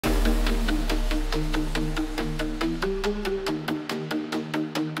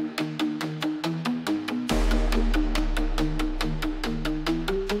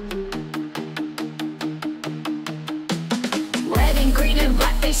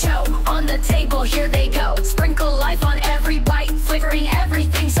here they go. Sprinkle life on every bite, flavoring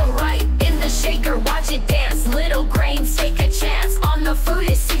everything so right. In the shaker, watch it dance. Little grains take a chance. On the food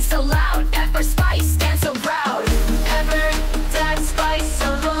it seems so loud. Pepper spice, stand so proud. Pepper, that spice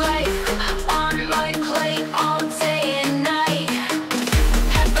of life. On my plate all day and night.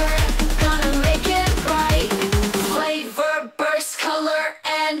 Pepper, gonna make it bright. Flavor, burst, color,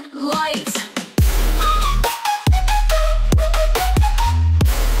 and light.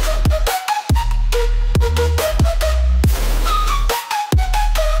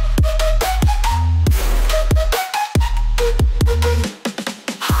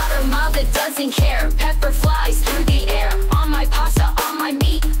 Doesn't care, pepper flies through the air. On my pasta, on my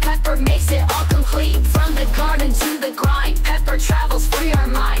meat, pepper makes it all complete. From the garden to the grind, pepper travels free our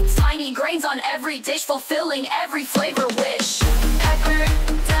minds. Tiny grains on every dish, fulfilling every flavor.